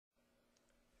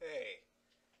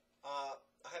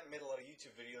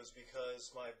YouTube videos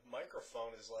because my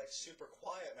microphone is like super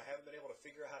quiet and I haven't been able to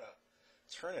figure out how to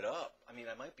turn it up. I mean,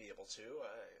 I might be able to.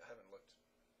 I haven't looked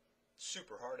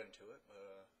super hard into it,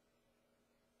 but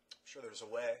I'm sure there's a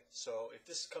way. So if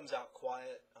this comes out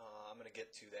quiet, I'm going to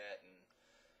get to that and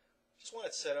just want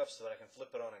it set up so that I can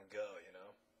flip it on and go, you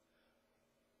know.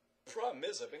 Problem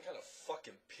is, I've been kind of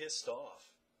fucking pissed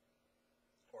off.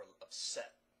 Or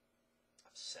upset.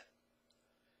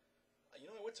 You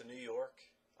know, I went to New York.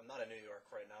 I'm not in New York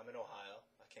right now. I'm in Ohio.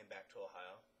 I came back to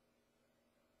Ohio.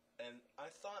 And I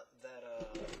thought that,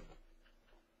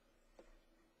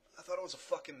 I thought it was a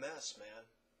fucking mess, man.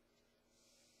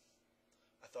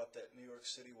 I thought that New York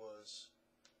City was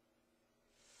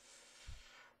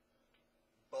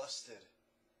busted.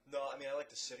 No, I mean, I like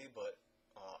the city, but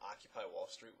Occupy Wall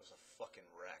Street was a fucking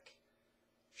wreck.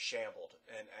 Shambled.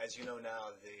 And as you know now,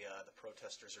 the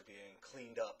protesters are being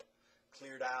cleaned up,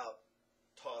 cleared out,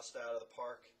 tossed out of the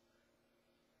park.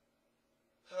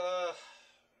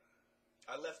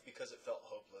 I left because it felt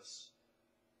hopeless.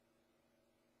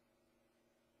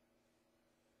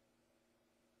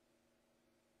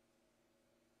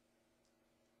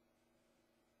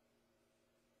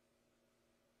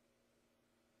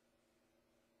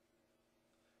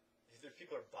 Either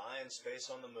people are buying space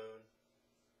on the moon,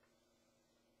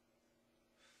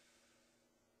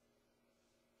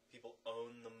 people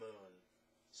own the moon.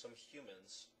 Some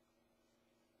humans,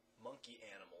 monkey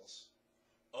animals,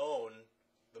 own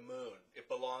the moon. It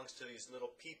belongs to these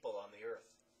little people on the earth.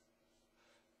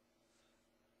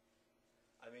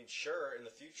 I mean, sure, in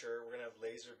the future, we're going to have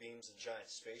laser beams and giant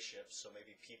spaceships, so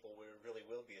maybe people really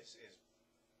will be is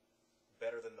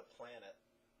better than the planet.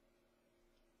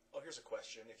 Oh, here's a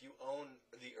question. If you own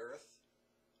the earth,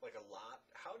 like a lot,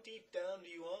 how deep down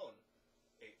do you own?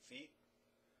 8 feet?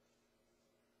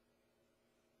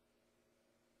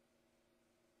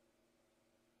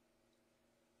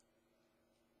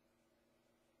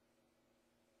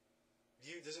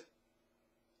 Does it?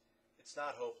 It's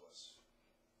not hopeless.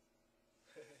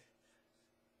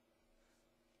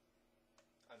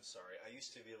 I'm sorry. I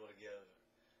used to be able to give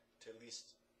to at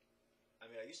least. I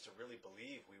mean, I used to really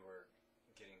believe we were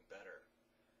getting better,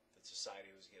 that society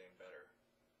was getting better,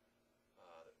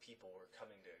 that people were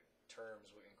coming to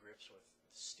terms and grips with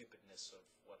the stupidness of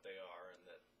what they are, and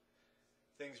that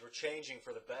things were changing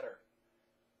for the better.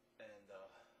 And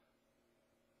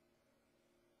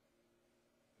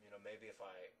you know, maybe if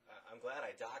I'm glad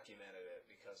I documented it,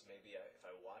 because maybe if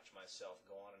I watch myself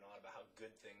go on and on about how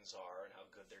good things are and how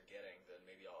good they're getting, then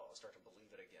maybe I'll start to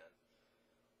believe it again.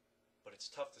 But it's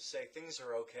tough to say things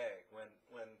are okay when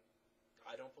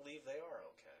I don't believe they are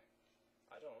okay.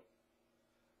 I don't.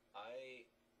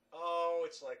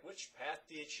 It's like, which path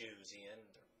do you choose, Ian?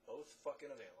 They're both fucking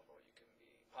available. You can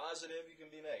be positive, you can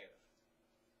be negative.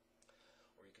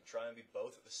 Or you can try and be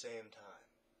both at the same time.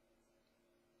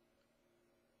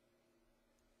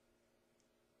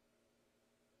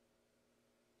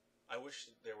 I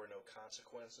wish there were no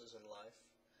consequences in life.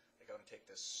 Like, I'm going to take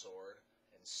this sword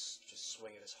and just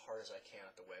swing it as hard as I can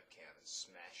at the webcam and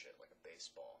smash it like a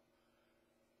baseball.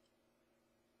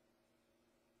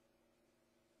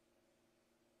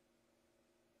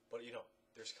 But, you know,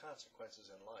 there's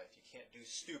consequences in life. You can't do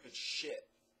stupid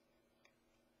shit.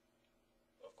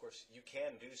 Of course, you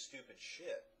can do stupid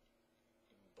shit,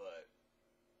 but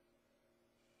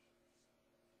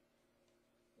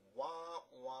wah,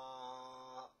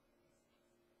 wah.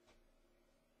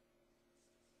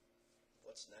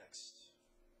 What's next?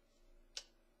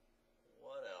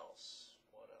 What else?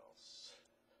 What else?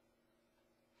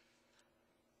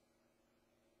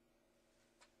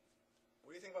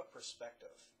 What do you think about perspective?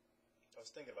 I was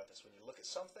thinking about this. When you look at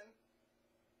something,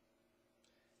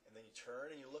 and then you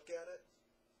turn and you look at it,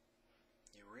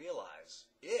 you realize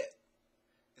it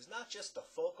is not just the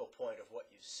focal point of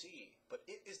what you see, but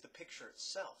it is the picture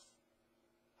itself.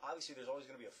 Obviously, there's always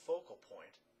going to be a focal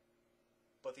point,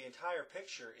 but the entire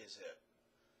picture is it.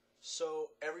 So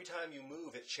every time you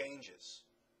move, it changes.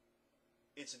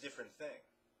 It's a different thing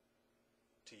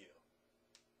to you.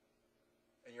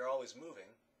 And you're always moving.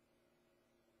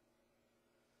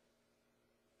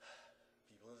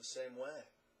 People are the same way.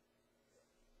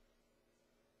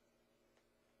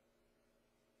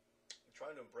 I'm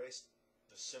trying to embrace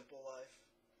the simple life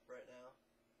right now,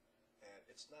 and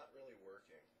it's not really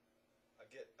working. I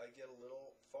get a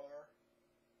little far.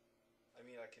 I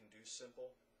mean, I can do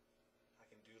simple. I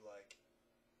can do, like,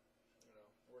 you know,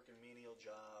 working menial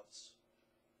jobs,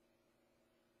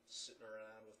 sitting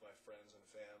around with my friends and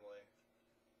family,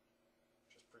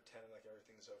 just pretending like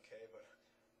everything's okay. But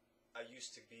I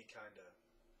used to be kind of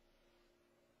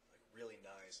like really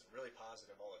nice and really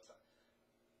positive all the time.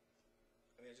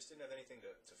 I mean, I just didn't have anything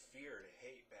to fear, to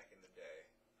hate back in the day.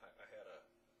 I had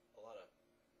a lot of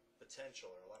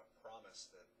potential, or a lot of promise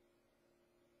that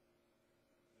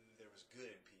there was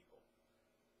good in people.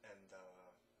 And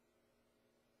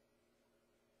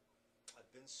I've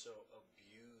been so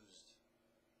abused,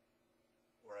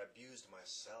 or I abused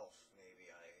myself, maybe.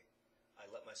 I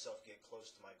let myself get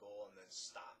close to my goal and then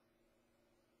stop.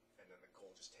 And then the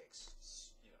goal just takes,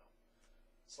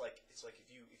 it's like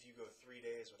if you go 3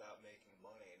 days without making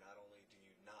money, not only do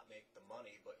you not make the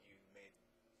money, but you made,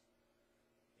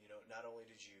 not only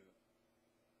did you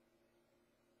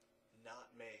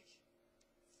not make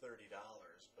 $30,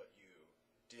 but you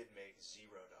did make $0.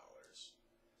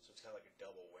 So it's kind of like a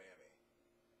double whammy.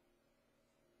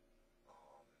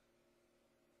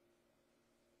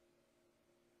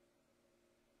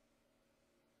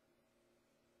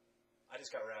 I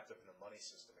just got wrapped up in the money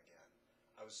system again.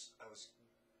 I was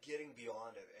getting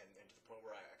beyond it, and to the point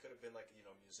where I could have been like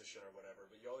a musician or whatever.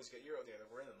 But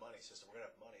we're in the money system. We're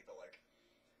gonna have money, but like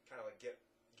kind of like get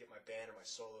my band or my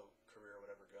solo career or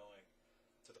whatever going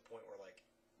to the point where like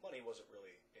money wasn't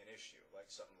really an issue. Like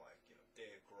something like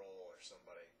Dave Grohl or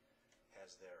somebody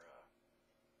has their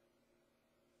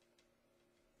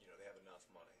they have enough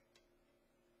money.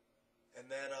 And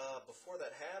then before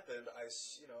that happened, I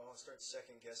started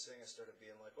second guessing. I started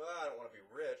being like, well, I don't want to be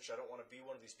rich. I don't want to be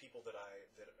one of these people that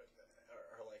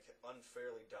are like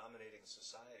unfairly dominating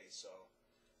society. So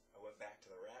I went back to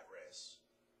the rat race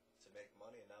to make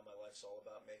money, and now my life's all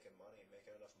about making money,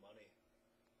 making enough money.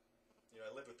 I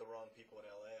lived with the wrong people in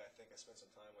LA. I think I spent some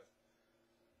time with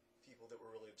people that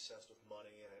were really obsessed with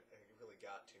money, and it really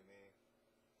got to me.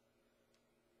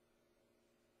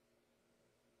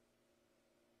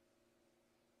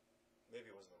 Maybe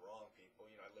it wasn't the wrong people.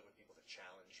 I live with people that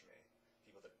challenge me,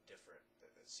 people that are different,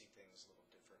 that see things a little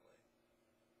differently.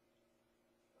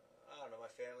 I don't know, my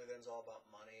family then's all about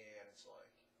money, and it's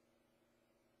like,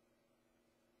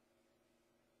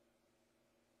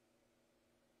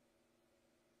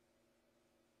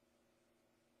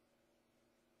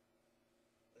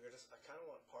 I kind of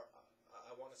want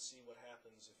I want to see what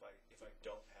happens if I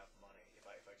don't have money, if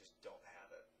I just don't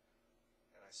have it,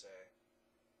 and I say,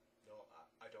 no,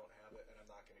 I don't have it, and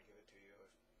I'm not going to give it to you.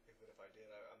 If I did,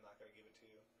 I'm not going to give it to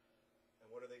you. And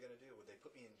what are they going to do? Would they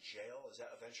put me in jail? Is that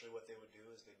eventually what they would do?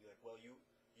 Is they'd be like, well, you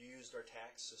used our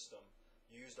tax system,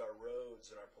 you used our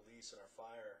roads and our police and our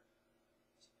fire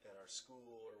and our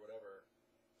school or whatever,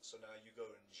 so now you go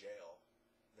in jail.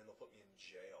 And then they'll put me in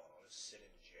jail, and I'll just sit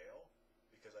in jail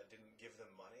because I didn't give them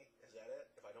money? Is that it?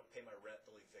 If I don't pay my rent,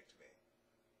 they'll evict me.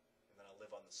 And then I'll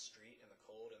live on the street in the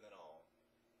cold, and then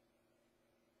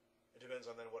it depends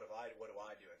on then what do I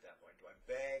do at that point? Do I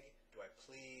beg? Do I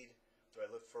plead? Do I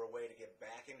look for a way to get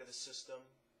back into the system?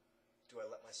 Do I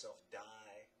let myself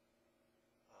die?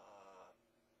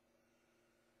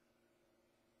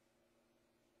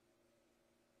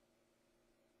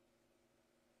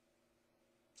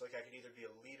 It's like I can either be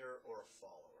a leader or a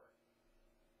follower.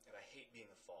 And I hate being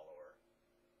a follower.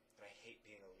 And I hate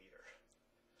being a leader.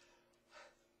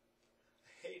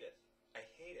 I hate it. I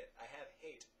hate it. I have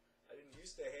hate. I didn't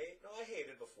used to hate. No, I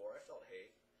hated before. I felt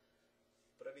hate.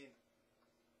 But I mean,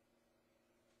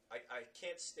 I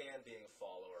can't stand being a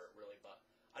follower, really, but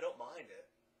I don't mind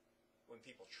it when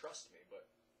people trust me, but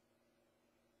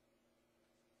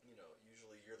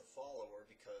usually you're the follower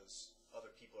because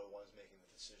other people are the ones making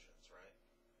the decisions, right?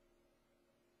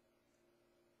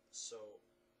 So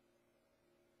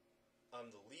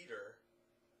I'm the leader,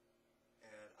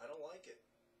 and I don't like it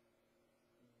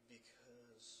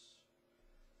because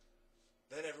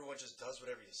then everyone just does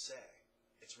whatever you say.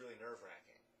 It's really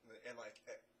nerve-wracking. And like,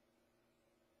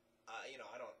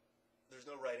 there's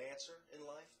no right answer in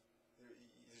life.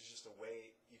 There's just a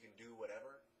way you can do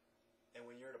whatever. And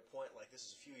when you're at a point like this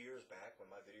is a few years back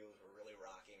when my videos were really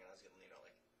rocking and I was getting,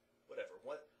 like, whatever.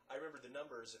 I remember the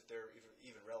numbers, if they're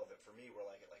even relevant for me, were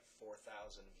like at like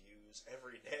 4,000 views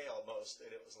every day almost.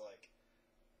 And it was like,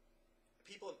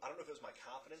 people, I don't know if it was my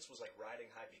confidence was like riding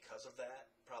high because of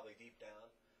that, probably deep down.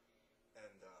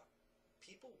 And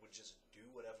people would just do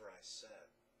whatever I said.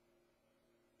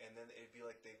 And then it'd be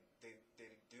like they'd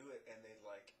do it, and they'd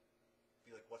like be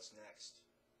like, "What's next?"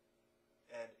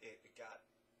 And I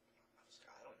was like,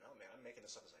 I don't know, man. I'm making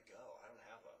this up as I go. I don't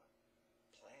have a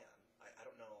plan. I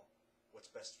don't know what's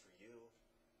best for you.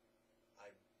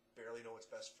 I barely know what's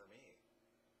best for me.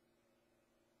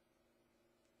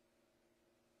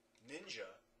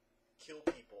 Ninja kill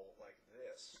people like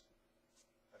this.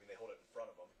 I mean, they hold it in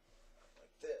front of them like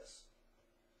this.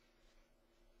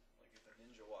 Like if their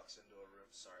ninja walks into a room.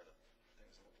 Sorry, the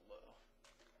thing's a little low.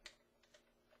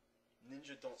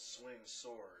 Ninja don't swing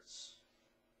swords.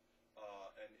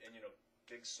 And you know,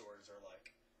 big swords are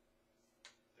like,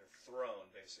 they're thrown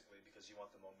basically because you want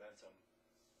the momentum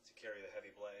to carry the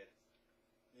heavy blade.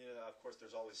 You know, of course,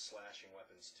 there's always slashing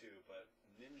weapons too, but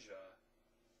ninja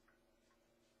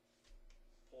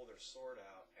pull their sword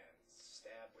out and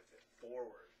stab with it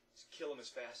forward. Just kill them as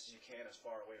fast as you can, as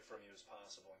far away from you as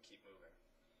possible, and keep moving.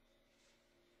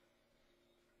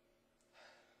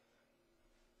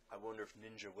 I wonder if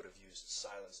ninja would have used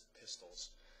silenced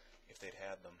pistols if they'd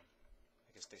had them. I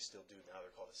guess they still do now.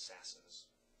 They're called assassins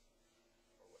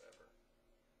or whatever.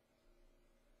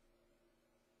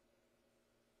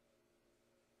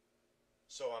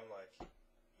 So I'm like,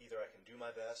 either I can do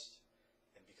my best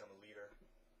and become a leader,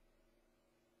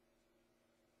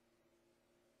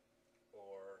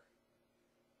 or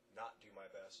not do my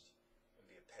best and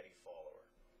be a petty follower.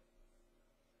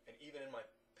 And even in my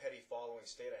petty following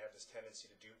state, I have this tendency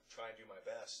to try and do my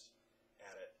best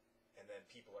at it, and then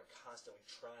people are constantly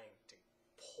trying to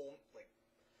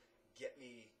get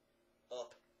me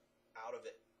up out of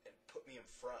it and put me in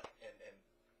front, and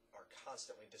are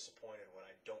constantly disappointed when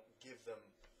I don't give them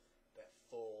that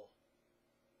full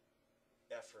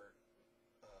effort.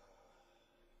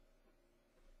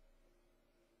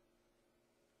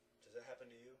 Does that happen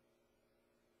to you?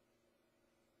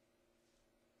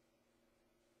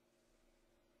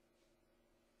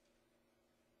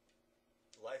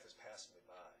 Life is passing me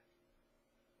by.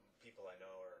 People I know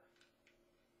are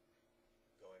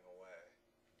going away,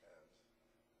 and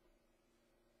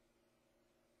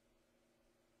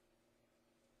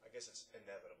I guess it's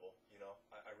inevitable, you know?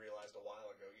 I realized a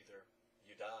while ago, either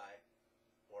you die,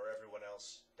 or everyone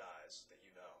else dies that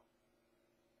you know.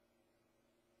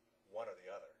 One or the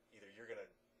other. Either you're gonna,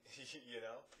 you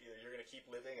know, either you're gonna keep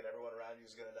living and everyone around you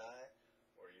is gonna die,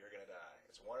 or you're gonna die.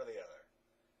 It's one or the other.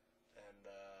 And,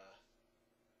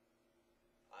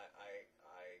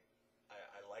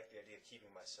 I like the idea of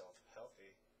keeping myself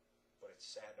healthy, but it's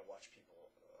sad to watch people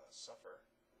suffer.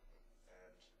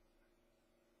 And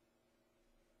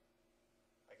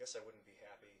I guess I wouldn't be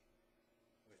happy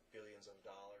with billions of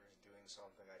dollars doing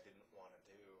something I didn't want to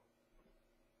do.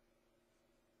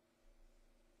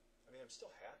 I mean, I'm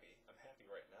still happy. I'm happy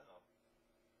right now.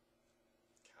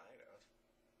 Kind of.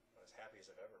 I'm as happy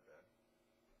as I've ever been.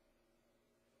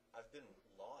 I've been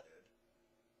lauded.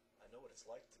 I know what it's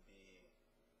like to be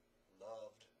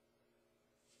loved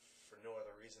for no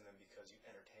other reason than because you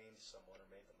entertained someone or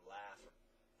made them laugh or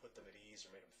put them at ease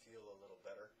or made them feel a little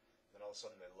better. And then all of a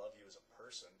sudden they love you as a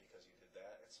person because you did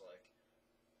that. It's like,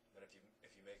 then if you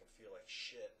make them feel like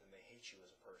shit, then they hate you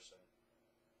as a person.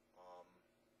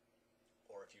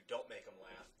 Or if you don't make them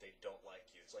laugh, they don't like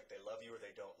you. It's like they love you or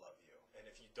they don't love you. And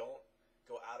if you don't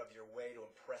go out of your way to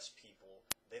impress people,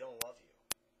 they don't love you.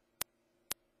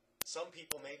 Some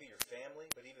people, maybe your family,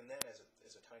 but even then, as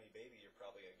a tiny baby, you're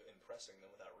probably impressing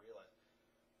them without realizing.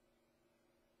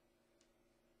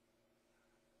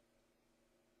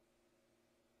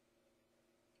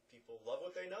 People love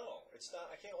what they know. It's not.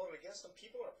 I can't hold it against them.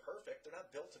 People aren't perfect. They're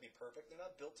not built to be perfect. They're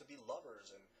not built to be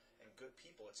lovers and good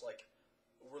people. It's like,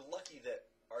 we're lucky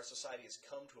that our society has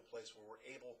come to a place where we're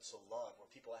able to love, where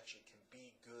people actually can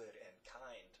be good and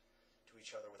kind to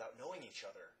each other without knowing each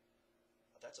other.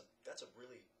 That's a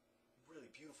really, really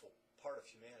beautiful part of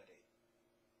humanity,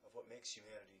 of what makes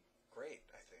humanity great,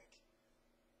 I think.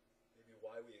 Maybe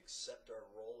why we accept our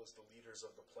role as the leaders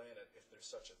of the planet, if there's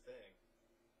such a thing.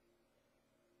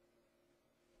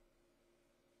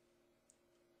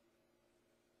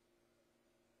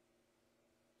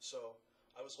 So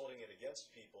I was holding it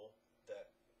against people that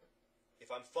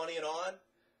if I'm funny and on,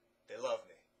 they love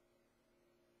me.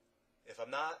 If I'm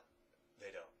not,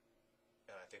 they don't.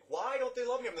 And I think, why don't they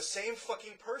love me? I'm the same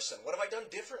fucking person. What have I done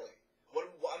differently? What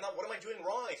am I doing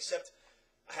wrong except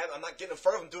I'm not getting in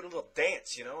front of them doing a little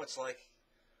dance, you know? It's like,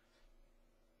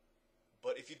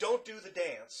 but if you don't do the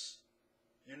dance,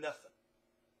 you're nothing.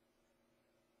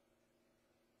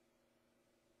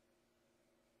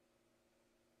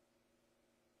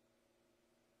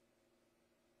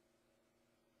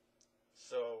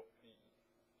 So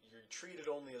you're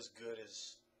treated only as good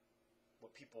as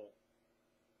what people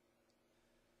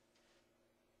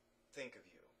think of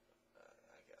you,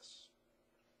 I guess.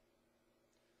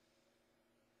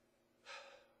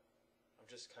 I'm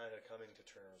just kind of coming to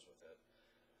terms with it.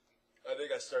 I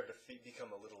think I started to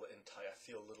become a little entitled. I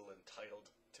feel a little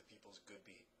entitled to people's good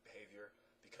behavior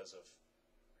because of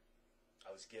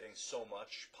I was getting so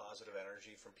much positive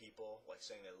energy from people, like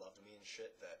saying they loved me and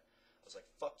shit, that I was like,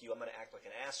 fuck you, I'm going to act like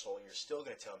an asshole, and you're still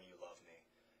going to tell me you love me.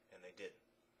 And they didn't.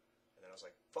 And then I was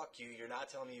like, fuck you, you're not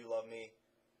telling me you love me.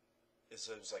 It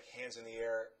was like hands in the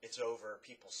air, it's over,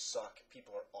 people suck,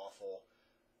 people are awful,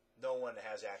 No one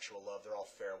has actual love. They're all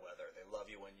fair weather. They love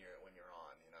you when you're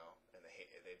on, you know, and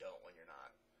they don't when you're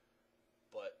not.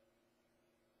 But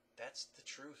that's the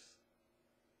truth.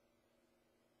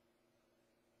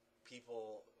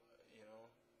 People, you know,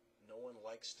 no one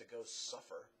likes to go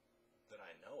suffer that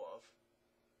I know of.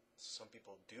 Some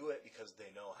people do it because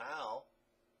they know how.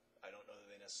 I don't know that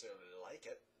they necessarily like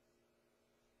it.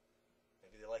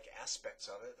 Maybe they like aspects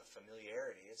of it, the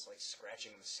familiarity. It's like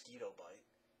scratching a mosquito bite.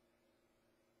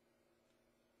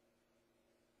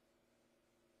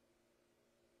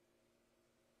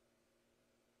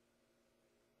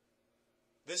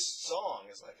 This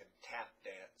song is like a tap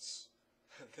dance.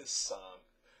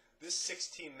 This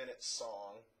 16-minute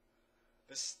song,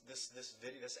 this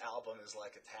video, this album is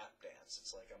like a tap dance.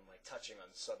 It's like I'm like touching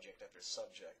on subject after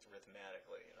subject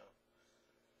rhythmatically, you know.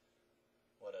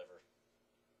 Whatever.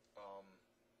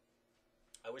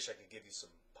 I wish I could give you some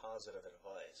positive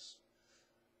advice.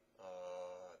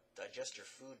 Digest your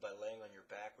food by laying on your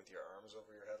back with your arms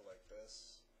over your head like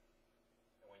this.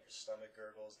 And when your stomach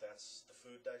gurgles, that's the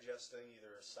food digesting,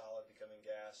 either a solid becoming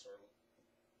gas or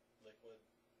liquid.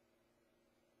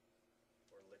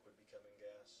 Or liquid becoming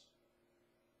gas.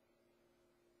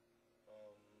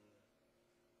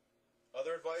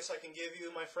 Other advice I can give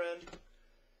you, my friend?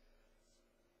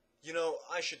 You know,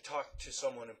 I should talk to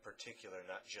someone in particular,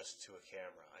 not just to a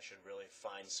camera. I should really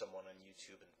find someone on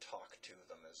YouTube and talk to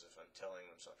them as if I'm telling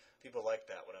them something. People like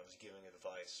that when I was giving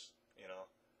advice, you know.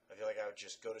 I feel like I would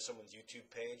just go to someone's YouTube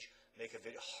page, make a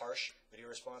harsh video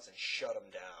response, and shut them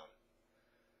down.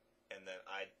 And then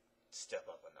I'd step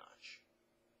up a notch.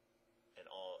 And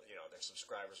all, you know, their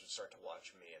subscribers would start to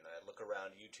watch me, and then I'd look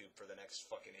around YouTube for the next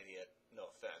fucking idiot.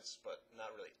 No offense, but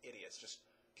not really idiots, just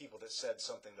people that said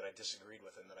something that I disagreed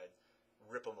with, and then I'd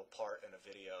rip them apart in a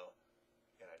video,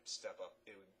 and I'd step up.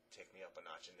 It would take me up a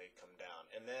notch, and they'd come down.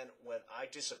 And then when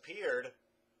I disappeared,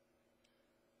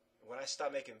 when I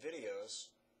stopped making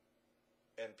videos,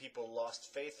 and people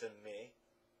lost faith in me,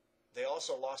 they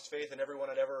also lost faith in everyone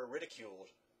I'd ever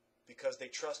ridiculed, because they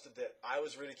trusted that I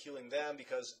was ridiculing them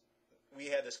because we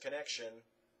had this connection,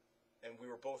 and we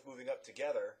were both moving up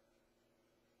together.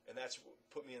 And that's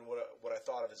put me in what I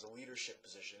thought of as a leadership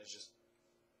position. It's just,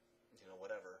 you know,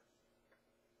 whatever.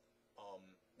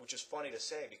 Which is funny to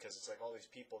say because it's like all these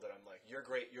people that I'm like, you're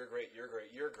great, you're great, you're great,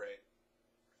 you're great.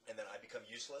 And then I become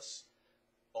useless.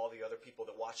 All the other people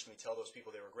that watched me tell those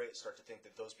people they were great start to think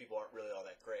that those people aren't really all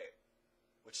that great.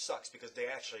 Which sucks because they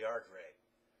actually are great.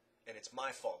 And it's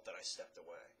my fault that I stepped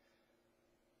away.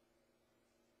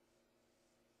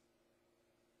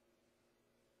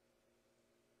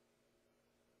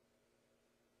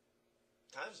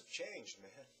 Times have changed,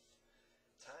 man.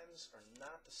 Times are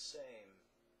not the same.